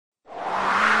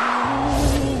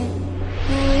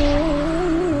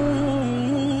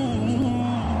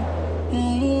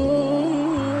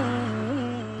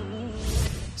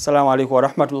Assalamu alaikum wa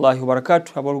rahmatullahi wa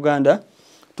barakatuh. Aboluganda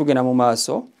tugenda mu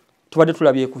maaso tubadde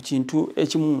tulabye ku kintu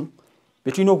ekimu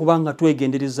betulina okubanga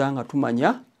twegendereza nga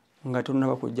tumanya nga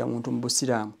tunaba kujja muntu mu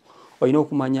busiraamu. Olina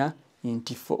okumanya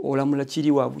nti olamula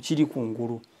kiri wabu kiri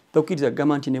kungulu. Tokkiriza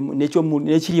gamba nti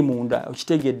nekiri munda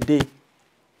okitegedde.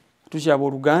 Tukyaba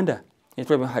Oluganda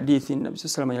etulabye hadithi Nabi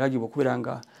sallallahu alayhi wa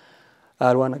sallam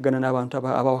alwanagana n'abantu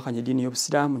abawakanya eddiini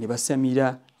y'obusiraamu ne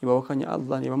basamira ne bawakanya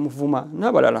Allah ne bamuvuma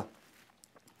n'abalala.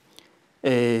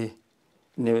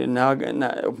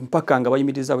 Mpaka nga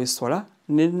bayimiriza eswala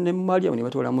ne mali yaabwe ne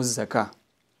batoola mu zaka.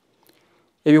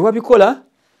 Ebyo babikola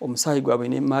omusaayi gwabwe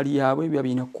ne mali yaabwe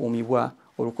byabina kukuumibwa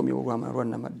olukomyo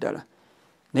olw'amaddala.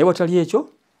 Naye watali ekyo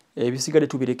ebisigadde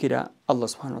tubirekera Allah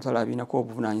subhanahu wa ta'ala abinako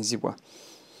obuvunaanyizibwa.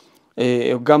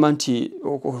 Ogamba nti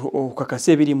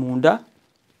okakase ebiri munda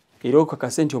era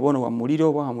okakase nti oba ono wa muliro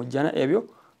oba wa mujjana ebyo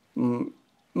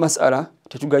masala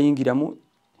tetugayingiramu.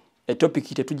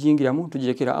 Topic tetugiyingiramu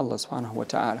tugirekera Allah subhanahu wa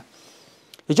ta'ala.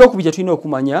 Ekyokubiri tulina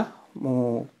okumanya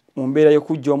mu mbeera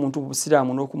y'okujja omuntu mu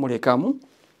busiraamu n'okumulekamu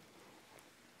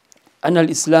anna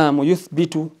al-islamu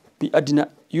yuthbitu bi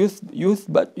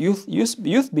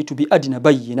adna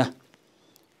bayyina.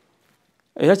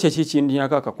 Era kyeki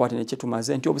kindinako akakwate ne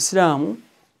kyetumaze nti obusiraamu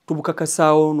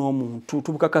tubukakasaawo n'omuntu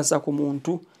tubukakasa ku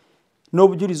muntu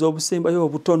n'obujulizi obusembayo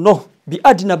obutono bi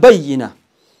adna bayyina.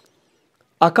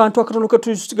 Akantu akatono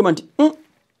katugamba nti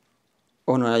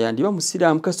ono yandiba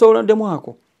musiraamu kasobolandemu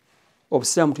ako.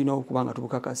 Obusiraamu tulina okubanga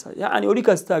tubukakasa. Yani oli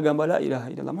kasita agamba la ilaha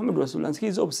illallah Muhammadur Rasulullah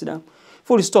nsikiriza obusiraamu.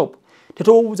 Full stop.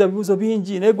 Tetobuuza bibuuzo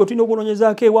bingi naye gwe tulina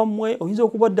okunoonyezaako ewammwe oyinza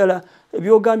okuba ddala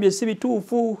ebyogambye si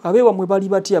bituufu abeewammwe bali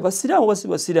batya basiraamu basi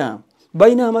basiraamu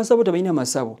balina amasabo tebalina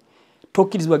amasabo.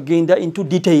 Tokkirizibwa genda into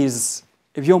details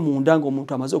ebyomunda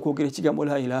ng'omuntu amaze okwogera ekigambo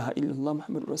la ilaha illallah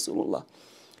Muhammadur Rasulullah.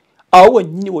 Awo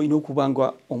wennyini olina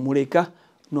okubanga omuleka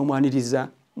n'omwaniriza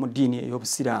mu ddiini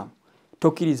ey'obusiraamu.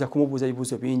 Tokkiriza kumubuuza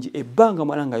ebibuuzo bingi ebbanga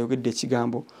mala ng'ayogedde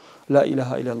ekigambo la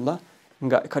ilaha illallah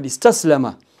nga kadi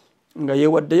staslama nga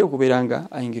yeewaddeyo okubeera nga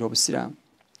ayingira obusiraamu.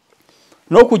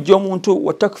 N'okujja omuntu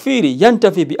wa takfiiri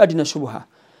yantafi bi adina shubha.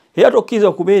 Era tokkiriza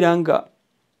okubeera nga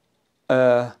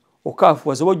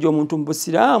okaafuwaza oba ojja omuntu mu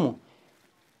busiraamu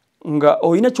nga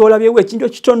olina kyolabyewo ekintu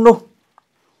ekitono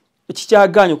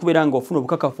ekikyaganya okubeera nga ofuna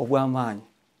obukakafu obw'amaanyi.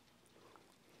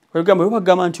 Kwegamba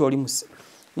bagamba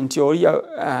nti oli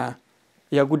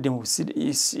yagudde mu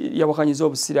yawakanyiza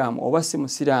obusiraamu oba si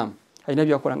musiraamu alina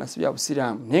byakola nga si bya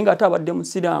busiraamu naye nga ate abadde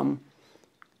musiraamu.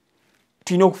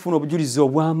 Tulina okufuna obujulizi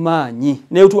obw'amaanyi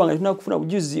naye tuwanga tulina kufuna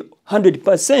obujulizi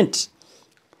 100%.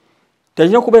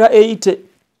 Talina kubeera 80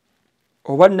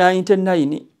 oba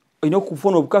 99 olina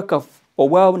okufuna obukakafu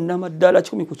obwa namaddala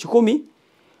 100 ku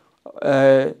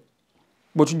 100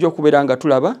 bwe tujja okubeera nga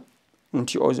tulaba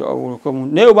nti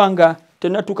naye obanga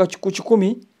tenatuuka ku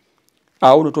 100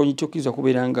 awo no tonyitokiriza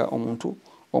kubeera nga omuntu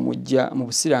omujja mu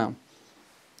busiraamu.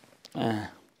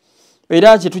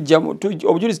 Era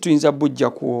obujulizi tuyinza bujja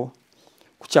ku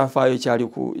kyafaayo ekyali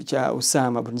kya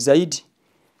Usama bin Zaid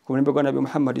ku mulembe gwa Nabi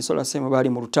Muhammad sallallahu alaihi wasallam baali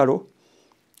mu lutalo.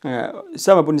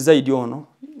 Usama bin Zaid ono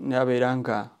n'abeera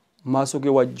nga mu maaso ge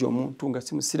wajja omuntu nga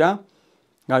si musiraamu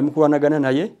ng'ali mu kulwanagana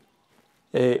naye.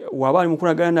 Waba ali mu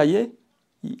kulwanagana naye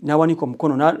n'awanika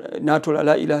omukono n'atola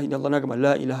la ilaha illallah n'agamba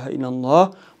la ilaha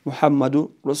illallah Muhammadur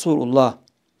Rasulullah.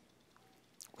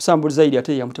 Usama bin Zaid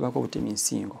ate yamutemako obutemi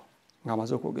nsingo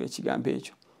ng'amaze okwogera ekigambo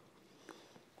ekyo.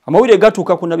 Amawulire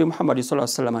gatuuka ku Nabi Muhammad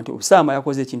sallallahu alaihi wasallam nti Usama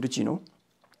yakoze ekintu kino.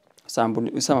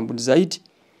 Usama bin Zaid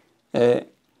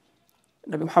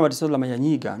Nabi Muhammad sallallahu alaihi wasallam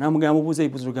yanyiiga n'amugamba mubuuza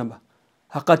ebibuuzo gamba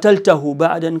haqataltahu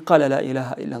ba'da an qala la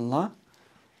ilaha illallah.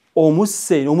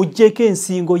 Omusse omujjeko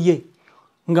ensingo ye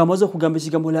ng'amaze okugamba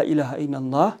ekigambo la ilaha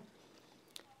illallah.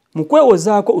 Mu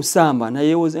kwewozaako Usama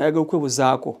naye ayagala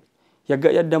okwewozaako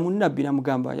yaddamu Nabbi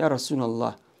n'amugamba ya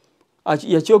Rasulullah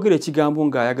yakyogera ekigambo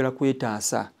ng'ayagala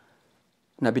kwetaasa.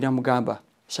 Nabbi n'amugamba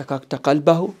shakakta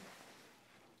qalbahu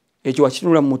ekyo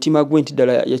wakitunula mu mutima gwe nti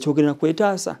ddala yakyogera na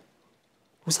kwetaasa.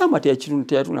 Usama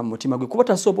teyatunula mu mutima gwe kuba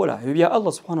tasobola ebyo bya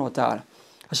Allah subhanahu wa ta'ala.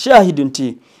 Ashahidu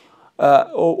nti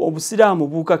obusiraamu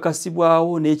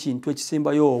bukakasibwawo n'ekintu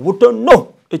ekisembayo obutono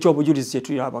ekyobujulizi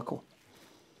kyetulabako.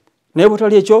 Naye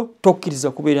butali ekyo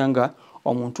tokkiriza kubeera nga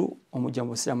omuntu omujja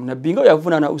mu busiraamu. Nabbi nga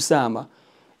yavunaana Usama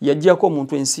yajjako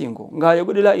omuntu ensingo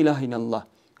ng'ayogera la ilaha illallah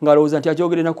ng'alowooza nti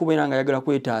akyogere na kubeera nga ayagala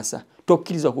kwetaasa.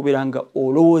 Tokkiriza kubeera nga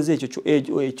olowooza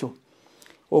ekyo.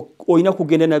 Olina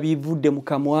kugenda nabivudde mu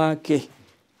kamwa ke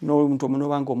n'omuntu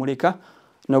n'obanga omuleka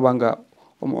n'obanga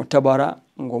omutabara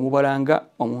ng'omubalanga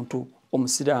omuntu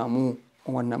omusiraamu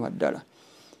owannamaddala.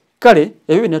 Kale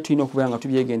ebyo byonna tulina okubeera nga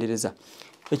tubyegendereza.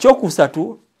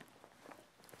 Ekyokusatu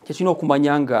kyetulina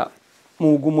okumanya nga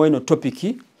mugumu eno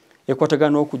topiki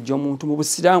ekwatagana okujja omuntu mu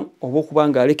busiraamu oba okuba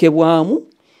nga alekebwamu.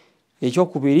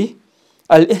 Ekyokubiri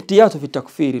al-ihtiyatu fi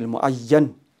takfiri al-muayyan,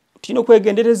 tulina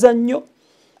okwegendereza nnyo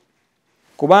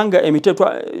kubanga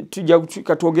tujja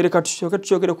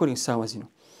katukyogere kuli ssaawa zino.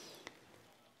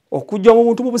 Okujja mu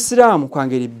muntu mu busiraamu kwa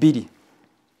ngeri bbiri.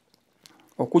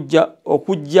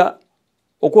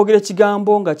 Okwogera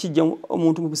ekigambo nga kijja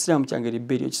omuntu mu busiraamu kya ngeri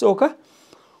bbiri. Ekisooka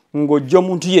ng'ojja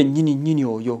omuntu yennyini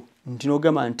oyo nti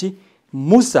n'ogamba nti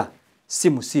Musa si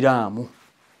musiraamu,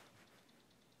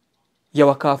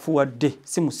 yawakaafuwadde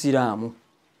si musiraamu.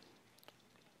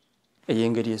 Eyo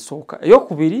engeri esooka.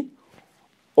 Eyokubiri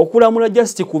okulamula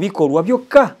just ku bikolwa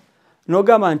byokka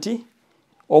n'ogamba nti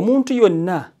omuntu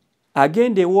yonna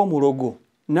agenda ew'omulogo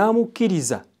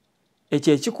n'amukkiriza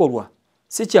ekyo ekikolwa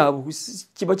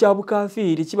kiba kya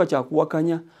bukaafiiri, kiba kya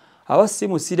kuwakanya, aba si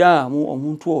musiraamu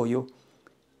omuntu oyo.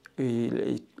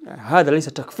 Hadha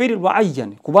laysa takfiri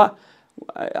muayyan, kuba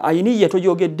ayiniya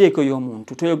toyogeddeeko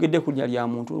y'omuntu, toyogedde ku linnya lya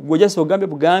muntu, gwe jasi ogambe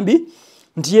bugambi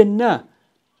nti yenna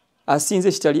asinze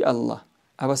ekitali Allah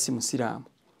aba si musiraamu.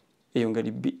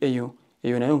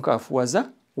 Eyo nayo nkaafuwaza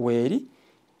weeri.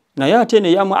 Naye ate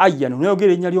neya muayyan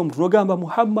noyogera erinnya ly'omuntu n'ogamba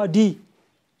Muhammadi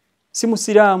si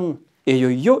musiraamu,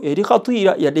 eyo yo eri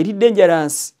khatiira yadde eri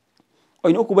dangerous.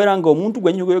 Olina okubeera nga omuntu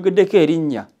gwennyini gweyogeddeko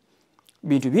erinnya,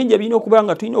 bintu bingi birina okubeera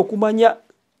nga tulina okumanya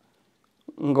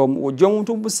nga ojja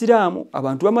omuntu mu busiraamu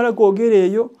abantu bamala googera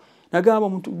eyo nagamba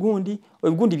omuntu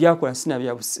gundi byakola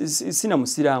sina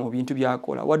musiraamu bintu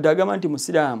byakola, wadde agamba nti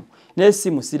musiraamu naye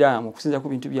si musiraamu okusinza ku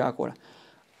bintu byakola.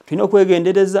 Tulina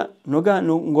okwegendereza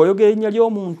ng'oyogera erinnya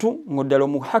ly'omuntu ng'oddala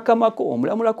omuhakamako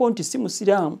omulamulako nti si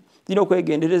musiraamu. Tulina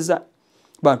okwegendereza.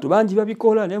 Bantu bangi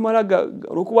babikola nemala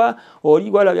olwokuba oli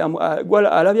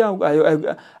alabya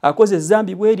akoze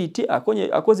ezambi bweriti,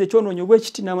 akoze ekyonoonyo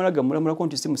bwekiti n'amala gamulamulako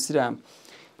nti si musiraamu.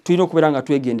 Tulina okubeera nga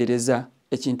twegendereza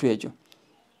ekintu ekyo.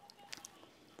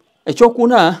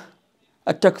 Ekyokuna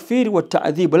at-takfiri wa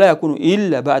ta'dhib la yakunu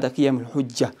illa ba'da qiyam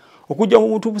al-hujja. Okujja mu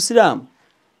muntu busiraamu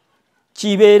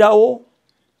kibeerawo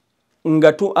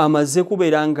nga amaze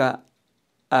kubeera nga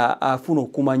afuna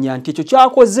okumanya nti ekyo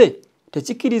kyakoze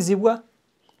tekikirizibwa,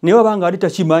 naye wabanga ali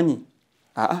takimanyi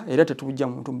era tetujja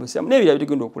muntu busiraamu. N'ebirala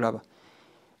bitugenda okulaba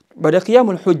ba'da qiyam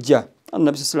al-hujja.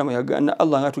 Annabi sallallahu alayhi wa sallam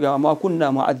Allah nga tugamba ma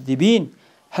kunna mu'adhibin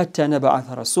hatta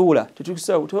nab'atha rasula.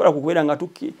 Tetusobola kubeera nga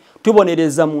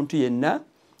tubonereza muntu yenna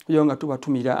kugira nga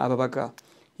tubatumira ababaka.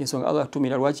 Ensonga Allah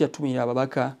atumira, lwaki yatumira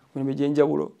ababaka mu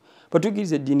enjeyenjawulo?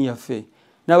 Batugiriza eddiini yaffe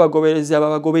n'abagoberezi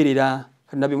ababagoberera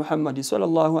Nabi Muhammad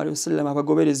sallallahu alayhi wa sallam,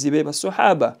 abagoberezi be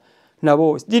basahaba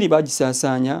nabo ddiini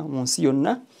bagisaasaanya mu nsi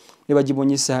yonna ne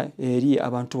bagibonyesa eri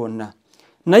abantu bonna.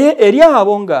 Naye eri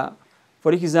abo nga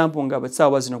for example nga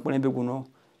basaawa zino ku mulembe guno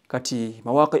kati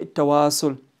mawaqi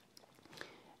tawasul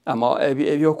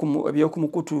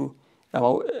ebyokumukutu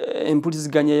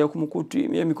empuliziganya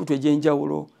y'emikutu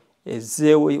egy'enjawulo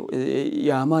ezeewo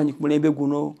y'amaanyi ku mulembe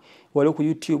guno, waliwo ku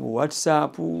YouTube,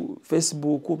 WhatsApp,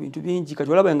 Facebook, bintu bingi.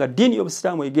 Kati olaba nga ddiini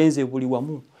y'obusiraamu egenze buli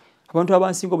wamu. Abantu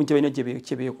abansinga obungi balina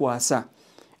gye beekwasa.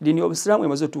 Ddiini y'obusiraamu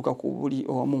emaze otuuka ku buli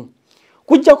omu.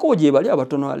 Kujjako gye bali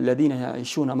abatono alladhina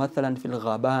yaishuna mathalan fil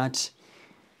ghabat,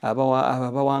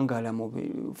 abawangaala mu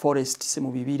forests,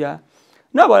 mu bibira,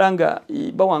 n'abalanga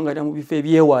bawangaala mu bifo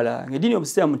ebyewala. Eddiini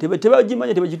y'obusiraamu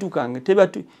tebagimanya, tebagituukanga,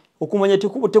 okumanya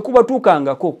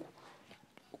tekubatuukangako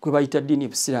kwe bayita ddiini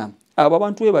y'obusiraamu. Abo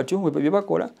abantu bwe batyo bye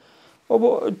bakola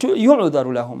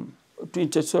yu'dharu lahum,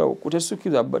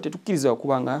 tetukkiriza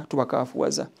okuba nga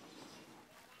tubakaafuwaza.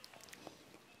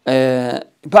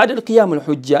 Ba'da al-qiyam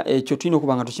al-hujja, ekyo tulina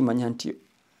okuba nga tukimanya nti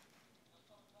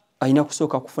alina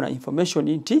kusooka kufuna information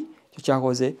nti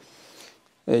kyakoze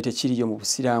tekiriyo mu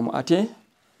busiraamu, ate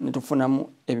netufunamu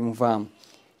ebimuvaamu.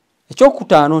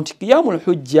 Ekyokutaano nti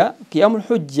qiyamul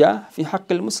hujja fi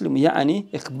haqqi al-muslim yani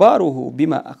ikhbaruhu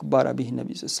bima akhbara bihi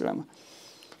nabi sallallahu alayhi wa sallam.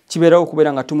 Kibeerawo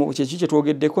okubeera nga kyeki kye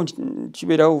twogeddeko nti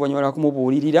kibeerawo oluvannyuma lwa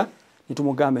kumubuulirira ne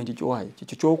tumugamba nti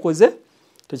ekyo kyokoze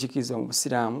tekikiriza mu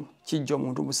busiraamu, kijja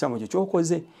omuntu mu busiraamu ekyo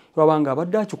kyokoze. Wabanga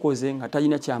abadde akikoze nga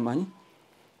talina kyamanyi,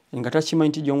 nga takimanyi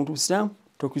nti kijja omuntu busiraamu,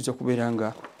 tokkiriza kubeera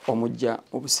nga omujja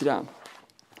mu busiraamu.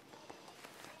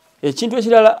 Ekintu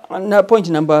ekirala na point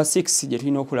number 6 gye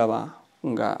tulina okulaba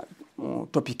nga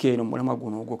topic eno mulamwa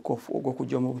guno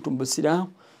ogw'okujja omuntu mu busiraamu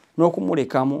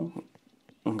n'okumulekamu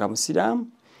nga musiraamu,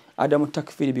 adamu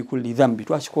takfiri bikulli dhambi.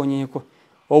 Twakikonyeeko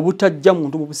obutajja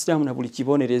muntu mu busiraamu na buli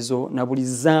kibonerezo na buli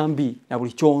zambi na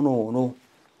buli kyonoono.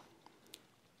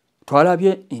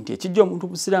 Twalabye nti ekijja omuntu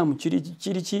mu busiraamu kiri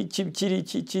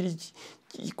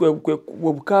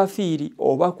bukafiiri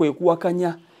oba kwe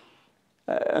kuwakanya,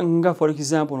 nga for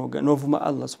example novuma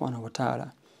Allah subhanahu wa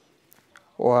ta'ala.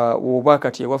 oba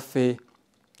kati waffe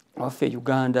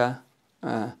Uganda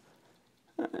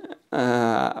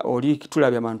oli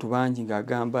tulabye abantu bangi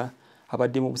ng'agamba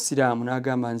abadde mu busiraamu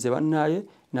n'agamba nze bannaye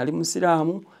nali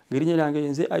musiraamu ng'erinnya lyange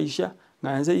nze Aisha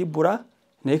nga nze Ibura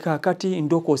naye kaakati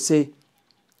ndokose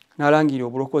n'alangira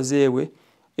obulokoze bwe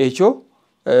ekyo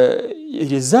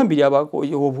ezzambi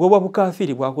obwoba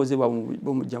bukafiiri bwakoze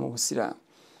bumujja mu busiraamu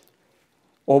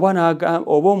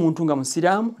oba omuntu nga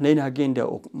musiraamu naye n'agenda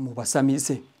mu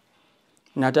basamize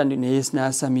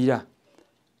n'asamira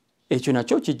ekyo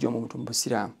nakyo kijja omuntu mu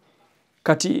busiraamu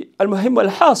kati almuhimu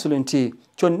alhasilu nti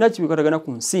kyonna kibikwatagana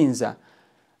ku nsinza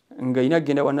nga ina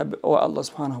genda wa Allah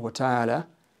subhanahu wa ta'ala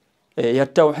ya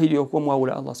tawhidi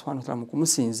okwomwawula Allah subhanahu wa ta'ala mu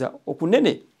kumusinza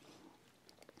okunene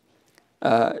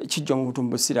kijja omuntu mu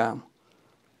busiraamu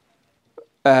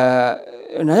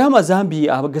naye amazambi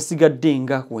agasigadde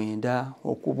nga kwenda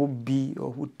okububbi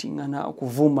obuttiŋŋana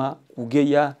okuvuma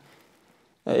kugeya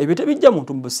ebyo tebijja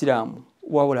muntu mu busiraamu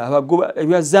wabula abagoba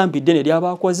ebya zambi ddene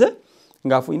ly'abakoze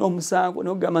ng'afunye omusango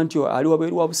n'ogamba nti ali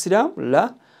wabweru wa busiraamu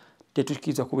la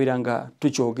tetukkiriza kubeera nga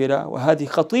tukyogera wa hadhi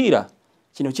khatiira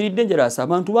kino kiridde enjalaasa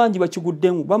abantu bangi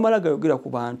bakiguddemu bamala gayogera ku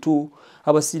bantu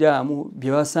abasiraamu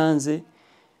bye basanze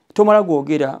tomala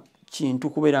gwogera kintu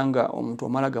kubeera nga omuntu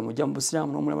omala gamujja mu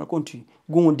busiraamu n'omulabako nti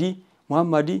gundi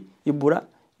Muhammadi Ibura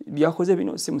byakoze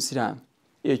bino si musiraamu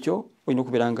ekyo olina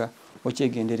okubeera nga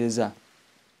okyegendereza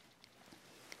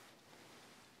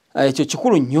ekyo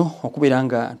kikulu nnyo okubeera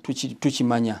nga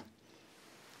tukimanya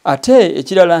ate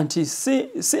ekirala nti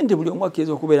si ndi buli omu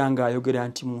akkiriza okubeera nga ayogera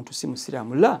nti muntu si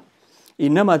musiraamu la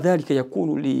innama dhalika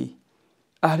yakunu li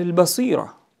ahli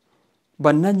albasira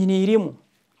bannanyini irimu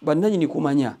bannanyini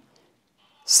kumanya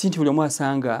si nti buli omu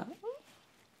asanga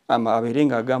abeere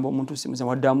nga agamba omuntu si musiraamu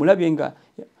wadde amulabye nga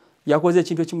yakoze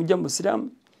ekintu ekimujja mu busiraamu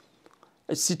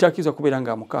sitakkiriza kubeera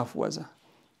nga amukaafuwaza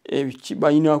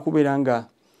balina kubeera nga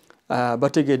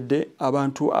bategedde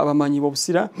abantu abamanyi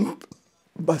b'obusira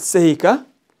baseeka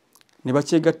ne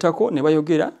bakyegattako ne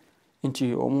bayogera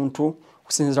nti omuntu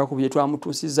okusinziira ku bye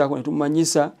twamutuusizzaako ne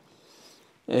tumumanyisa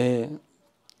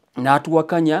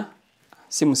n'atuwakanya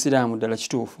si musiraamu ddala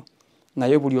kituufu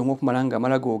naye buli omu okumala nga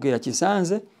amala googera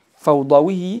kisanze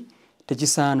fawdawiyi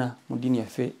tekisaana mu ddiini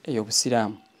yaffe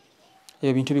ey'obusiraamu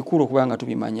ebyo bintu bikulu okuba nga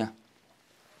tubimanya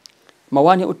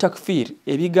mawani utakfir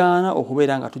ebigaana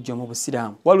okubeera nga tujja mu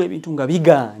busiraamu waliwo ebintu nga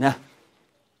bigaana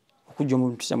okujja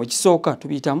mu busiraamu ekisooka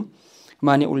tubiyitamu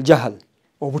mani uljahal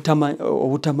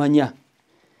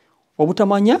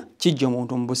obutamanya kijja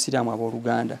omuntu mu busiraamu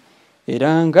abooluganda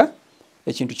era nga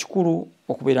ekintu kikulu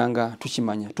okubeera nga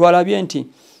tukimanya twalabye nti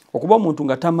okuba omuntu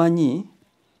nga tamanyi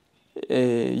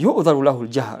yu'dharu lahu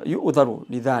aljahal yu'dharu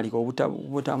lidhalika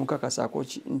obutamukakasaako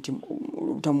nti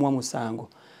butamuwa musango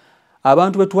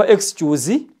abantu betuwa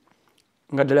excuse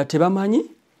nga ddala tebamanyi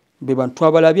be bantu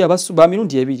twabalabye ba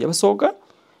mirundi ebiri abasooka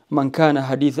man kana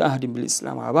hadith ahdi bil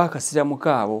islam abakasiramu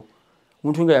kaabo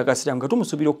omuntu nga yakasiramu nga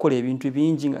tumusubira okukola ebintu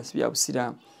bingi nga si bya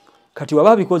busiraamu kati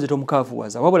waba bikoze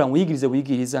tomukaafuwaza wabula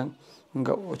buyigiriza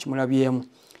nga okimulabyemu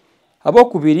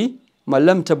abokubiri man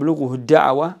lam tablughuhu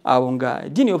da'wa abo nga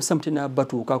ddiini y'obusiraamu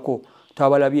tenabatuukako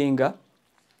twabalabye nga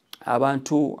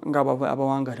abantu nga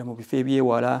abawangata mu bifo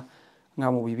ebyewala nga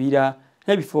mu bibira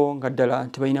n'ebifo nga ddala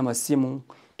tebalina masimu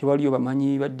tewaliyo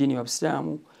bamanyi ba ddiini ya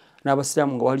busiraamu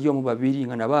n'abasiraamu nga waliyo mu babiri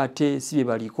nga nabo ate si bye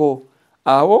baliko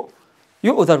awo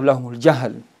yu'dharu lahum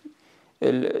aljahal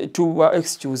tuba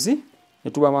excuse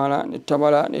netubamala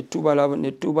netuba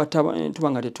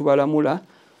nga tetubalamula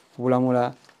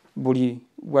obulamula buli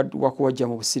wakuwajja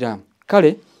mu busiraamu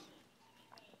kale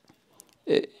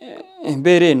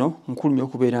embeera eno nkulu nnyo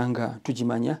okubeera nga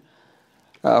tugimanya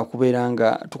okubeera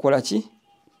nga tukola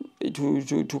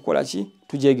ki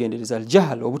tugyegendereza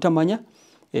aljahal obutamanya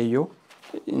eyo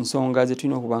ensonga ze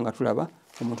tulina okuba nga tulaba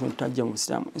omuntu tajja mu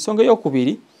busiraamu ensonga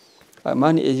eyokubiri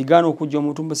mani ekigaana okujja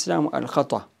omuntu mu busiraamu al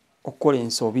khata okukola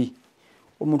ensobi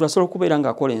omuntu asobola okubeera nga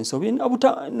akola ensobi nga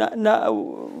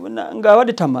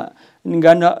abadde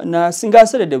nga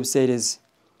aseredde buseerezi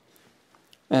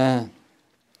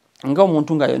nga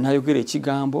omuntu nga nayogera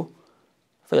ekigambo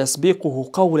fayasbiquhu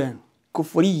qawlan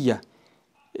kufuriya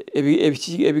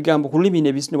ebigambo ku lulimi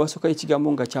ne basooka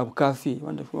ekigambo nga kya bukaafi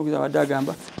abadde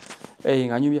agamba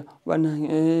nga nyumya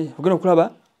ogenda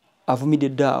okulaba avumidde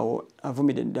eddaawo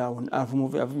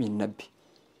avumye ennabbi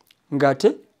ng'ate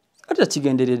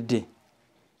takigenderedde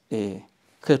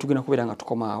kale tugenda kubeera nga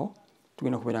tukomaawo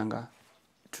tugenda kubeera nga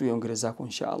tuyongerezaako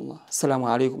insha Allah. Assalamu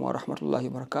alaikum wa rahmatullahi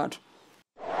wa barakatuh.